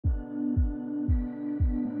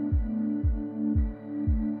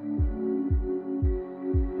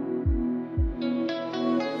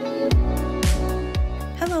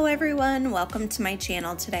everyone, welcome to my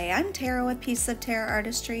channel today. I'm Tara with Pieces of Tara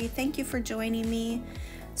Artistry. Thank you for joining me.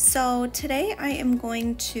 So today I am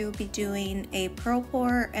going to be doing a pearl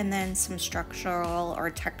pour and then some structural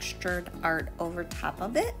or textured art over top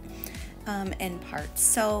of it in parts.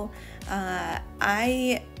 So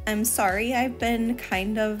I am sorry I've been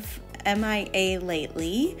kind of MIA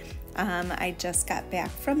lately. I just got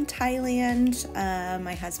back from Thailand.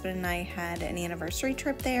 My husband and I had an anniversary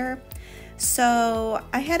trip there. So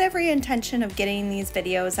I had every intention of getting these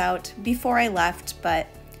videos out before I left, but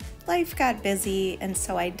life got busy and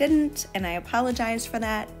so I didn't, and I apologize for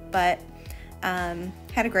that, but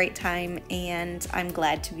had a great time and I'm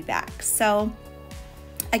glad to be back. So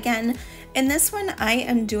again, in this one I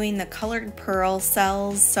am doing the colored pearl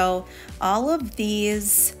cells. So all of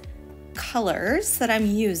these colors that I'm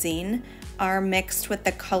using are mixed with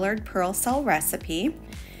the colored pearl cell recipe.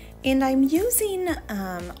 And I'm using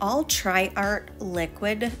all Tri-Art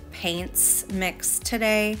liquid paints mix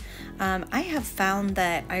today. I have found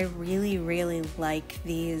that I really like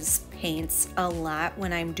these paints a lot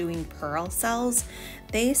when I'm doing pearl cells.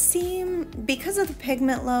 They seem, because of the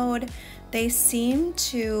pigment load, they seem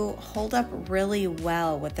to hold up really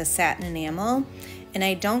well with the satin enamel. And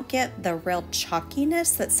I don't get the real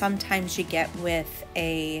chalkiness that sometimes you get with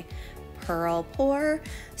a pearl pour.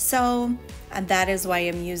 So that is why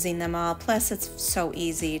I'm using them all. Plus it's so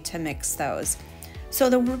easy to mix those. So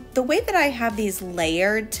the way that I have these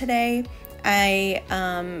layered today, I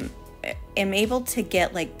am able to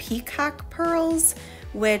get like peacock pearls,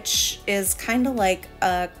 which is kind of like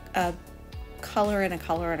a color and a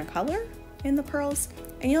color and a color in the pearls.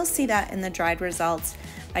 And you'll see that in the dried results.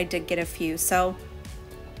 I did get a few. So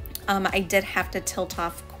I did have to tilt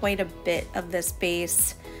off quite a bit of this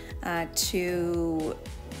base to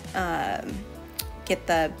get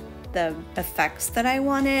the effects that I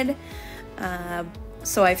wanted.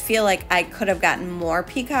 So I feel like I could have gotten more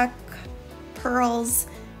peacock pearls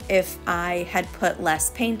if I had put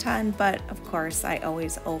less paint on, but of course I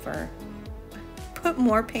always put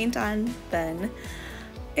more paint on than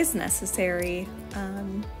is necessary.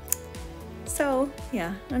 So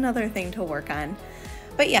yeah, another thing to work on.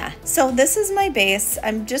 But yeah, so this is my base.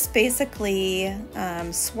 I'm just basically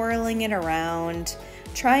swirling it around,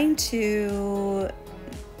 trying to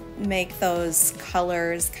make those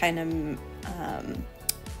colors kind of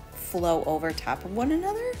flow over top of one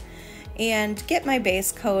another and get my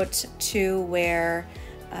base coat to where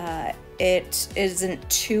it isn't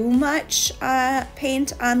too much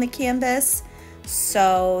paint on the canvas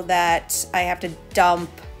so that I have to dump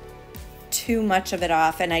too much of it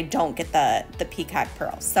off and I don't get the peacock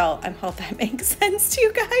pearl. So I hope that makes sense to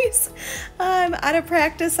you guys. I'm out of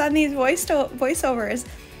practice on these voiceovers.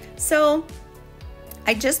 So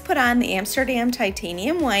I just put on the Amsterdam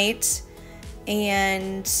titanium white,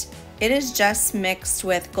 and it is just mixed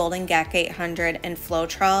with Golden GAC 800 and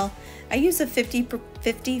Floetrol. I use a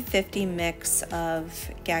 50-50 mix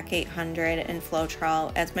of GAC 800 and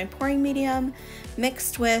Floetrol as my pouring medium,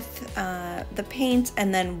 mixed with the paint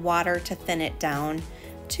and then water to thin it down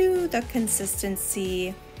to the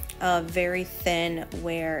consistency of very thin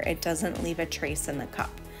where it doesn't leave a trace in the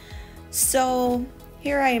cup. So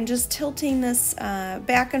here I am just tilting this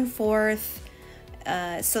back and forth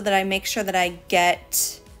so that I make sure that I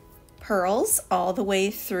get pearls all the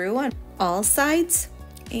way through on all sides.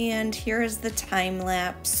 And here is the time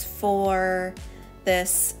lapse for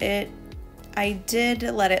this. I did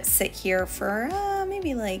let it sit here for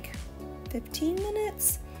maybe like 15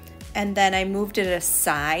 minutes, and then I moved it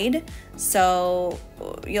aside. So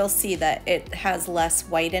you'll see that it has less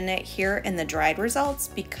white in it here in the dried results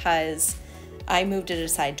because I moved it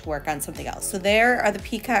aside to work on something else. So there are the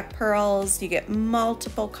peacock pearls. You get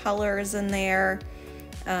multiple colors in there.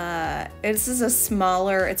 This is a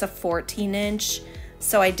smaller, it's a 14-inch.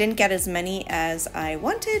 So I didn't get as many as I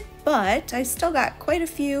wanted, but I still got quite a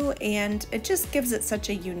few, and it just gives it such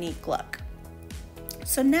a unique look.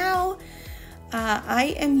 So now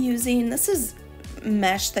I am using, this is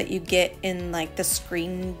mesh that you get in like the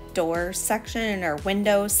screen door section or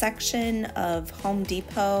window section of Home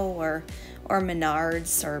Depot or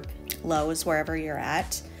Menards or Lowe's, wherever you're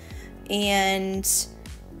at. And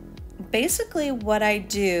basically what I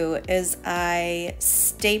do is I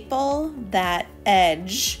staple that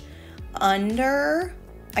edge under,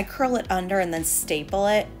 I curl it under and then staple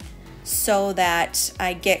it so that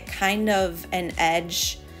I get kind of an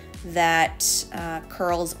edge that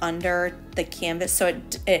curls under the canvas, so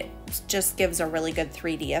it just gives a really good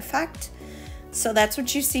 3D effect. So that's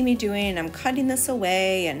what you see me doing. I'm cutting this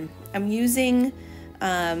away and I'm using,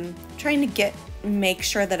 trying to make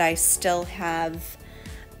sure that I still have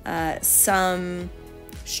some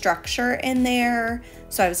structure in there.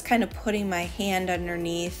 So I was kind of putting my hand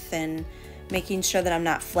underneath and making sure that I'm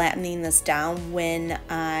not flattening this down when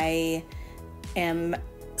I am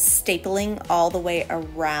stapling all the way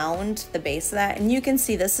around the base of that. And you can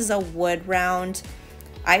see this is a wood round.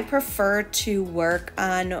 I prefer to work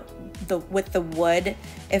on with the wood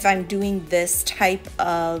if I'm doing this type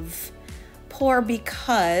of pour,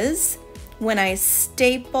 because when I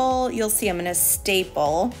staple, you'll see I'm going to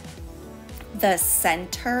staple the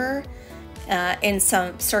center in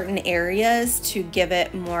some certain areas to give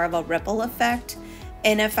it more of a ripple effect.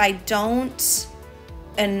 And if I don't,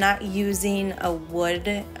 and not using a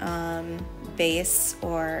wood base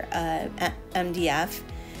or MDF,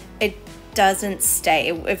 it doesn't stay.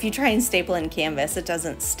 If you try and staple in canvas, it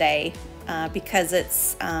doesn't stay because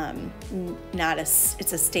it's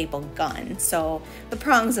it's a staple gun. So the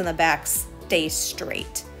prongs in the back stay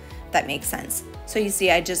straight. If that makes sense. So you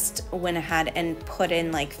see, I just went ahead and put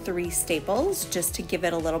in like 3 staples just to give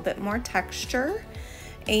it a little bit more texture.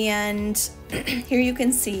 And here you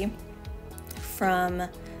can see from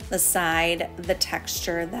the side the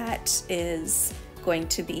texture that is going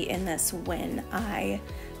to be in this when I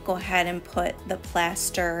go ahead and put the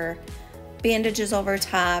plaster bandages over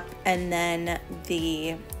top and then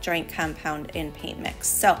the joint compound in paint mix.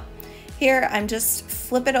 So here I'm just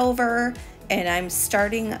flip it over and I'm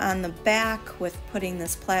starting on the back with putting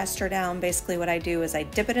this plaster down. Basically what I do is I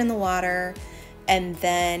dip it in the water and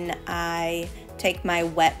then I take my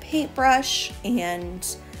wet paintbrush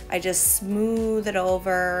and I just smooth it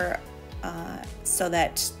over so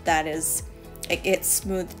that it gets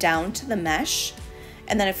smoothed down to the mesh.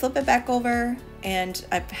 And then I flip it back over, and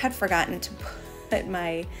I had forgotten to put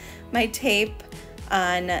my tape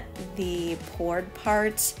on the poured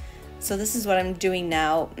part. So this is what I'm doing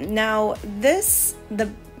now. Now this,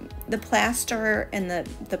 the plaster and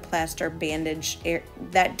the plaster bandage,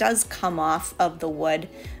 that does come off of the wood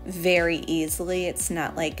very easily. It's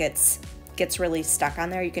not like gets really stuck on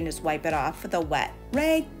there. You can just wipe it off with a wet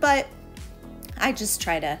rag, but I just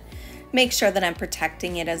try to make sure that I'm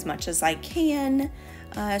protecting it as much as I can,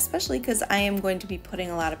 especially because I am going to be putting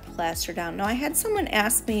a lot of plaster down. Now I had someone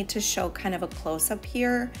ask me to show kind of a close-up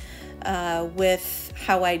here with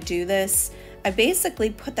how I do this. I basically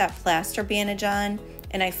put that plaster bandage on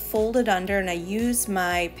and I fold it under and I use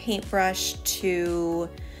my paintbrush to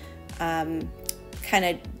kind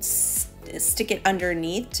of stick it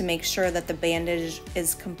underneath to make sure that the bandage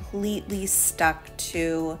is completely stuck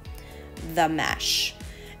to the mesh.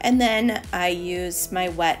 And then I use my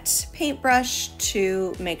wet paintbrush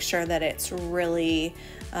to make sure that it's really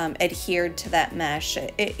adhered to that mesh.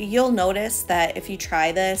 You'll notice that if you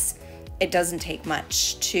try this, it doesn't take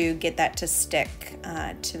much to get that to stick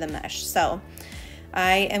to the mesh. So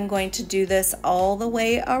I am going to do this all the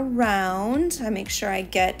way around. I make sure I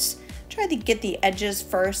try to get the edges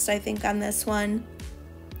first, I think, on this one.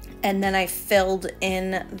 And then I filled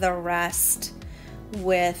in the rest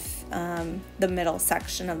with the middle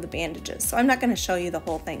section of the bandages. So I'm not going to show you the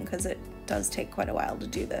whole thing because it does take quite a while to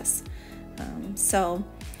do this. So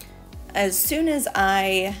as soon as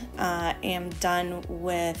I am done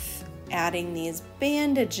with adding these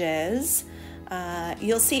bandages,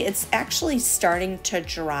 you'll see it's actually starting to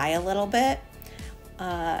dry a little bit,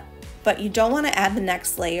 but you don't want to add the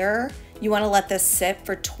next layer. You want to let this sit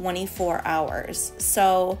for 24 hours.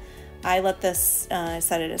 So I let this,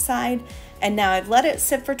 set it aside, and now I've let it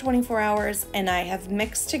sit for 24 hours and I have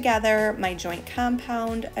mixed together my joint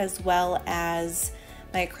compound as well as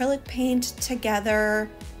my acrylic paint together.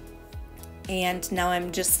 And now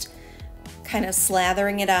I'm just kind of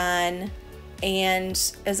slathering it on.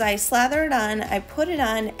 And as I slather it on, I put it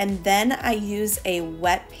on and then I use a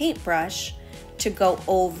wet paintbrush to go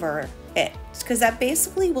over it, because that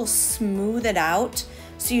basically will smooth it out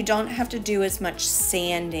so you don't have to do as much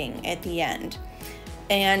sanding at the end.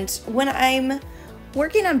 And when I'm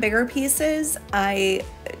working on bigger pieces, I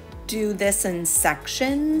do this in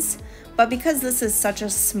sections, but because this is such a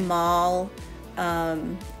small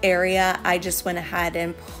area, I just went ahead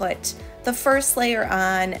and put the first layer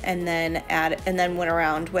on and then went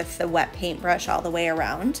around with the wet paintbrush all the way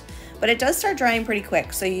around. But it does start drying pretty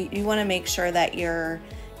quick, so you want to make sure that you're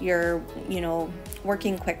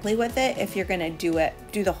working quickly with it if you're going to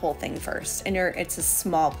do the whole thing first, and it's a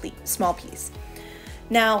small piece.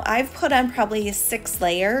 Now I've put on probably 6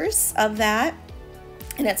 layers of that,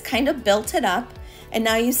 and it's kind of built it up. And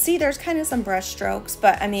now you see there's kind of some brush strokes,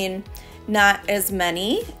 but I mean, not as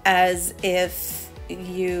many as if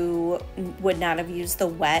you would not have used the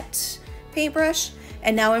wet paintbrush.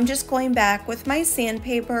 And now I'm just going back with my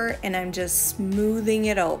sandpaper and I'm just smoothing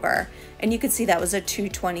it over. And you can see that was a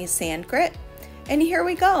 220 sand grit. And here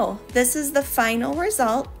we go. This is the final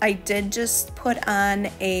result. I did just put on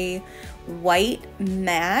a white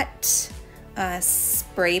matte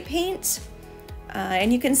spray paint.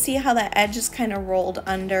 And you can see how that edge is kind of rolled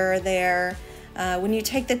under there. When you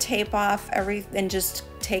take the tape off and just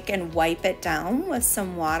take and wipe it down with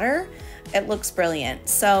some water, it looks brilliant.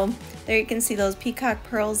 So there you can see those peacock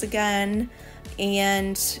pearls again.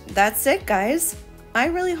 And that's it, guys. I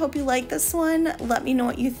really hope you like this one. Let me know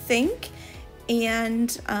what you think.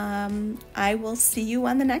 And I will see you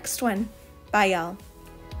on the next one. Bye, y'all.